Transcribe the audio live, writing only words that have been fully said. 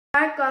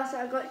guys,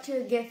 I got you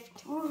a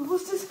gift.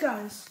 What's this,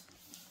 guys?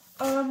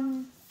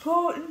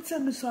 Pro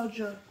insect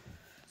massager.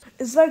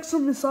 It's like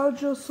some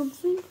massager or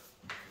something.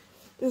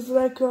 It's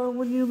like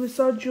when you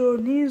massage your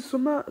knees,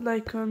 somewhere,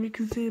 like you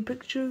can see in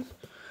pictures.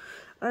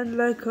 And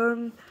like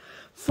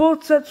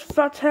 4 sets: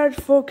 fat head,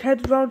 fork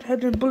head, round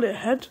head, and bullet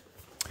head.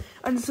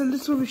 And it's a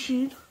little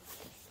machine.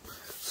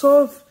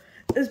 So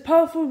it's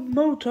powerful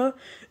motor,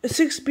 a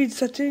 6-speed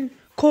setting,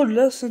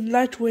 cordless and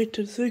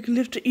lightweighted, so you can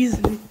lift it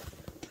easily.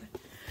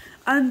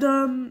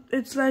 And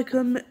it's like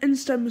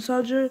instant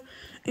massager,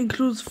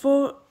 includes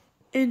 4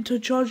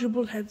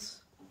 interchangeable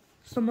heads,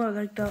 somewhere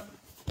like that.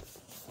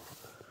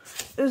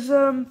 It's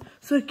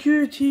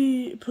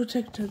security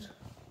protected.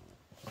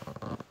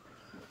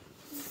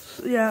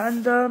 Yeah,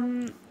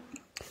 and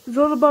it's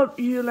all about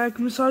you like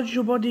massage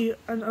your body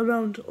and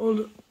around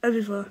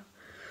everywhere.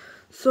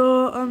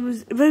 So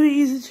it's very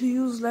easy to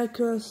use, like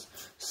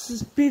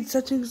speed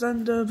settings,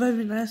 and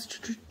very nice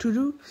to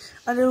do,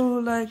 and it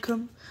will like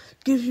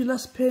give you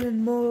less pain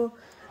and more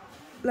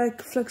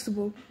like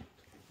flexible.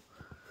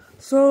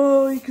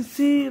 So you can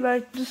see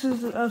like this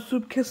is a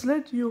suitcase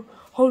lid. You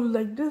hold it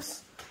like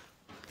this,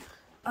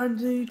 and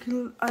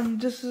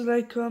this is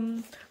like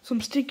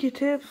some sticky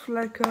tape,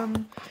 like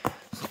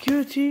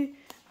security.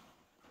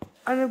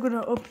 And I'm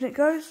gonna open it,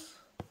 guys.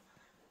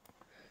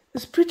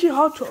 It's pretty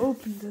hard to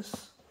open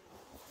this.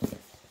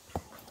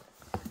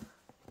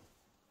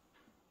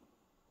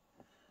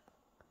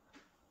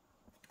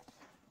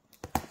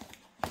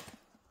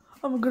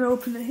 I'm gonna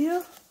open it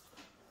here.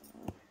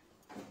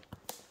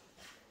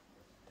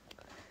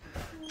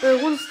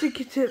 One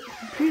sticky tape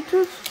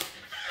completed.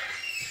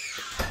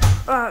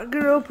 Alright, I'm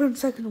gonna open the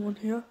second one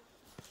here.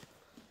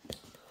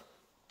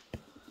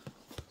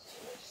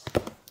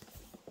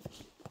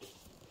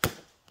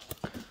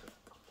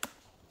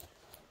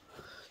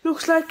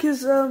 Looks like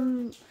he's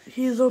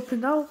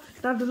open now.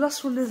 Now the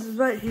last one is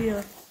right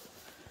here.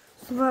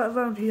 So right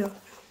around here.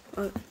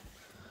 Right.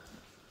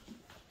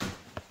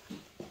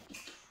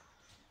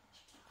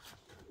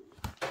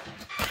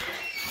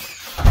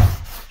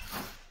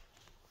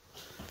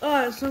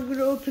 Alright, so I'm going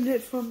to open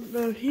it from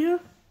here.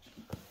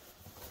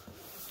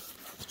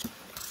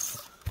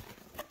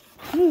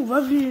 Ooh,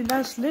 very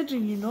nice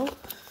lidding, you know.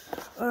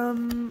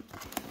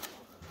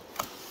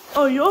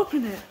 Oh, you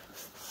open it.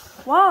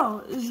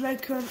 Wow, it's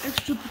like an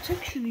extra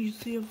protection you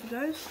see over,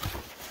 guys.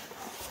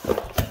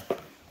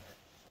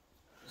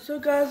 So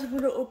guys, I'm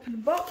going to open the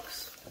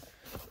box.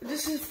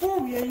 This is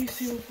foam, yeah, you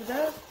see over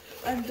there.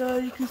 And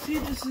you can see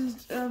this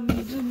is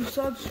the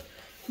massage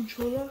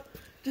controller.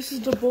 This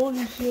is the ball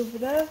you see over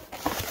there.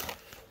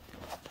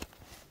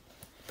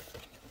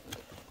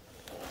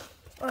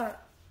 Alright,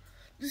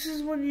 this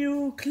is when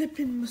you clip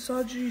in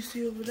massager you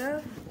see over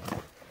there.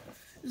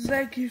 It's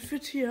like you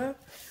fit here,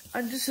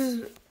 and this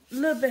is a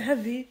little bit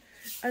heavy,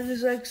 and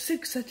there's like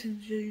 6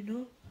 settings here, you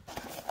know.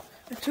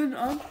 I turn it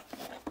on.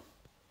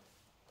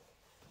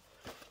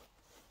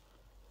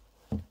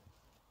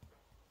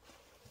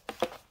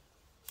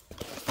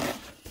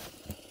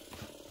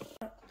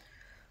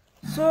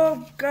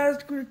 So guys,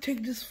 I'm going to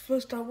take this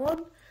first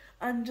one,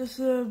 and just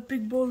a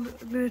big ball,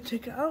 I'm going to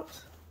take it out.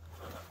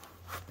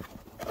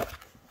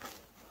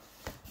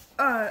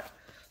 Alright,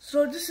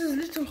 so this is a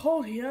little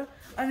hole here,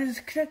 and it's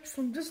connected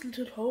from this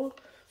little hole,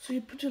 so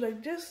you put it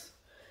like this.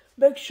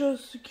 Make sure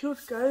it's secured,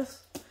 guys,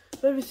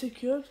 very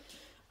secured.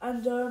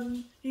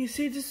 And you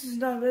see this is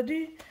now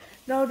ready.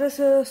 Now there's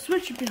a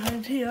switch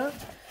behind here,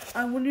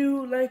 and when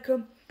you like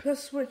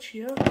press switch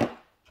here,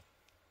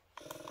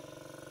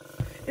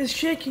 it's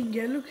shaking.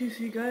 Yeah, look, you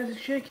see guys,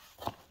 it's shaking.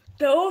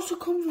 They also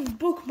come with a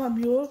book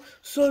manual,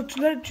 so to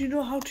let you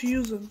know how to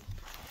use them.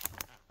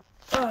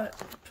 Alright,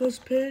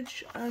 first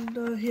page,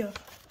 and here.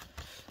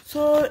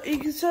 So you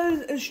can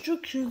see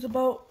instructions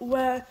about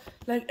where,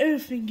 like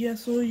everything here,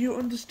 so you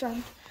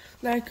understand.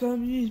 Like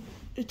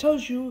it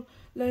tells you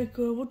like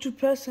what to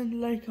press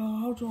and like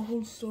how to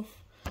hold stuff.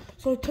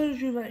 So it tells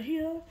you right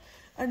here,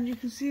 and you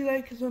can see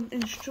like some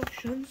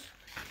instructions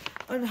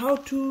on how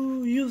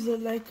to use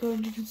it. Like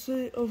you can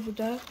see it over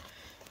there,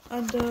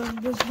 and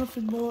there's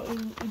nothing more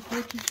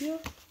important here.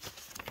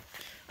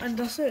 And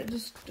that's it.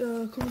 Just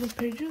a couple of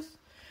pages.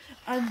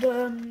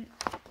 And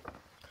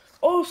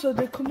also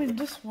they come in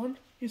this one.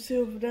 You see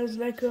over there's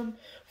like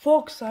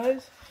fork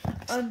size,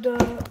 and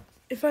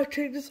if I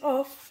take this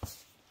off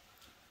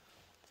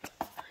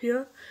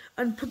here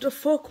and put the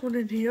fork one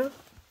in here,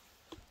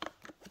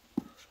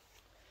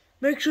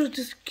 make sure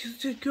it's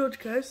secured,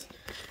 guys.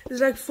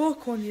 It's like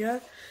fork one, yeah,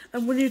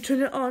 and when you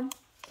turn it on,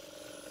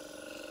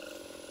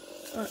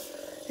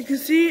 you can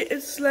see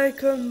it's like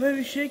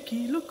very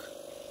shaky. Look,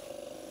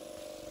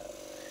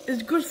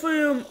 it's good for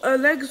your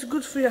legs,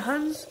 good for your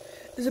hands.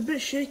 It's a bit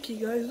shaky,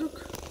 guys.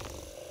 Look.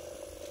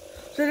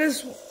 So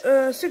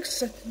there's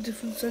 6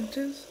 different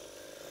settings,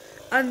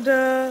 and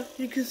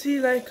you can see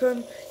like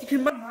you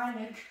can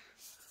manage.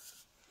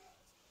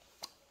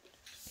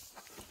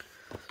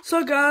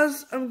 So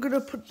guys, I'm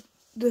gonna put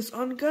this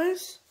on,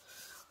 guys,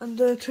 and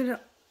turn it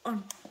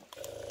on.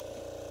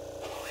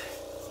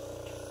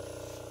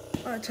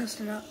 Alright,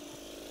 testing it out.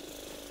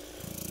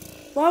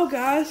 Wow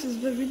guys, it's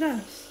very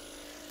nice.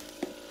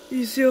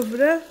 You see over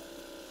there?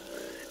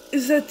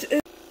 Is that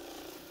it?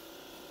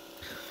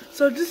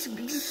 So this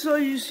so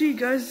you see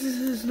guys, this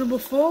is number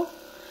 4.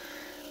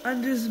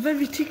 And it's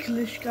very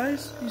ticklish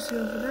guys, you see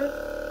over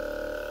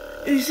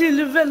there. You see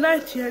the red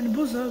light here in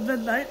buzzer,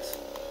 red light.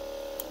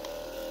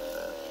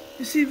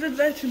 You see red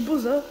light in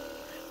buzzer.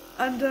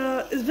 And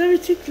it's very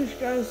ticklish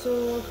guys,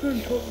 so I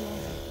couldn't talk now.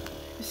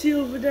 You see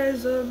over there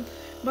is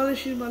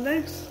malishing my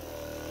legs,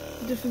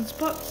 different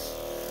spots.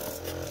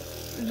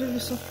 It's very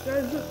soft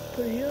guys, look,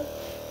 put it here.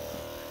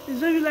 It's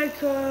very like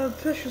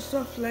pressure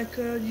soft, like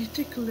you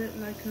tickle it,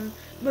 like a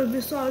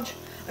massage,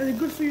 and it's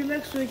good for your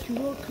legs so you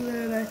can walk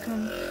like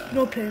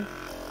no pain.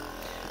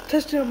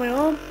 Test it on my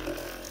arm,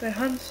 my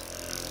hands.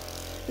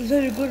 It's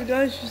very good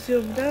guys, you see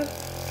over there.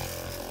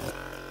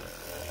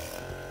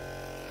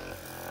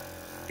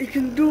 You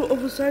can do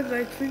other side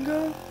like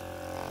finger.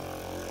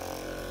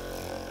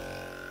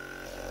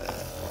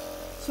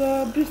 So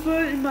I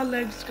prefer it in my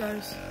legs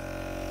guys.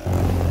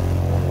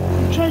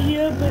 Try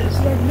here, but it's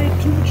like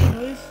made too much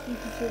noise. You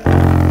can feel it.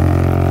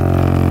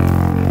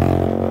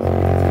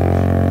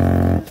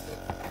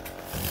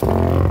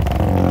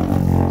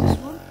 This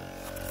one,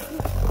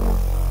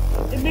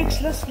 it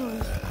makes less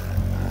noise.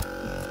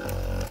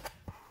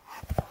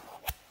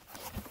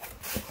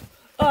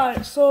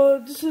 Alright, so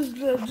this is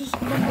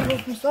just number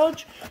of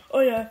massage. Oh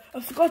yeah, I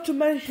forgot to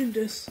mention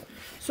this.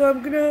 So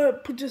I'm gonna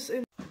put this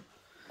in.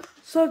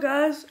 So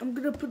guys, I'm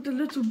gonna put the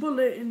little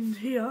bullet in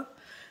here.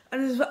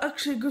 And it's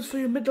actually good for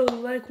your middle,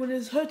 like when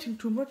it's hurting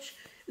too much,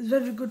 it's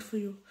very good for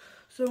you.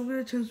 So I'm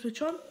going to turn the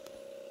switch on.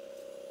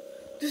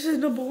 This is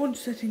number 1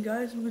 setting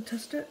guys, I'm going to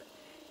test it.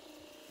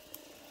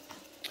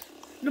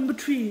 Number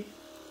 3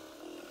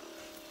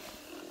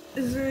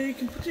 is you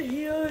can put it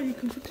here, you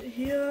can put it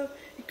here,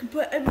 you can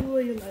put it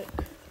anywhere you like.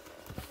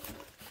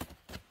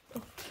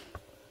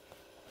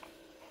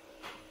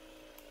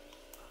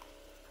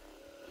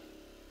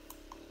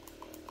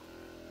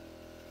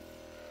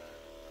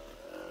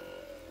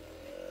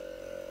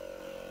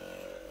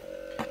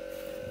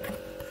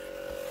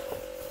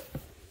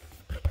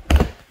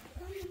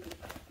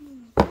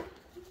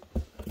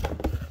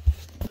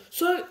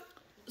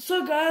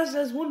 So guys,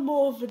 there's one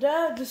more over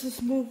there. This is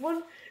smooth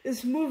one.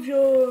 It's move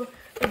your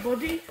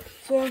body.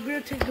 So I'm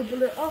going to take the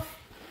bullet off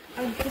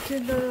and put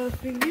in the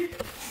thingy.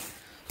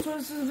 So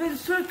this is very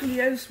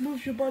circular and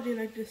smooth your body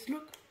like this.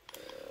 Look.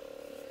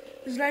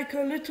 It's like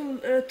a little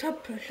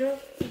tap pressure.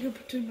 You can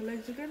put in my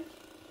legs again.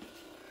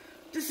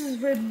 This is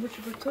very much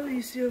better.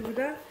 You see over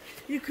there.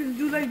 You can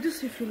do like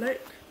this if you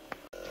like.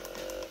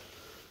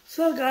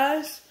 So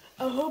guys,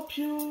 I hope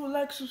you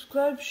like,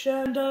 subscribe,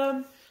 share,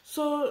 and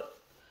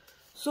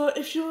so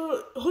if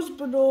your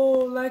husband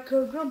or like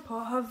a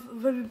grandpa have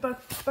very bad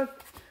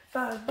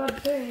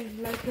pain,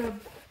 like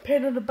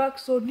pain on the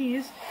backs or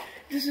knees,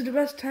 this is the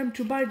best time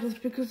to buy this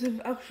because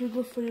it's actually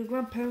good for your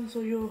grandparents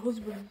or your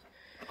husband.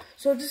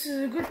 So this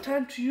is a good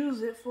time to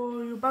use it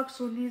for your backs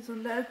or knees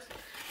and legs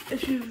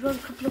if you run a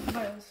couple of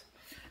miles.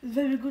 It's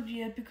very good,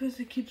 yeah, because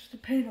it keeps the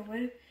pain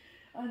away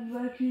and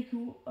like you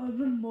can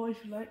run more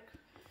if you like.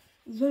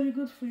 It's very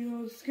good for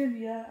your skin,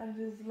 yeah, and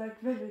it's like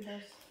very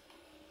nice.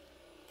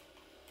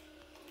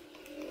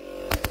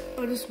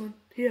 Oh, this one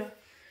here.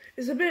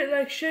 It's a bit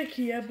like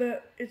shaky, yeah,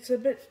 but it's a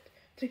bit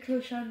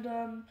ticklish and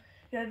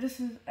yeah, this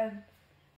is N.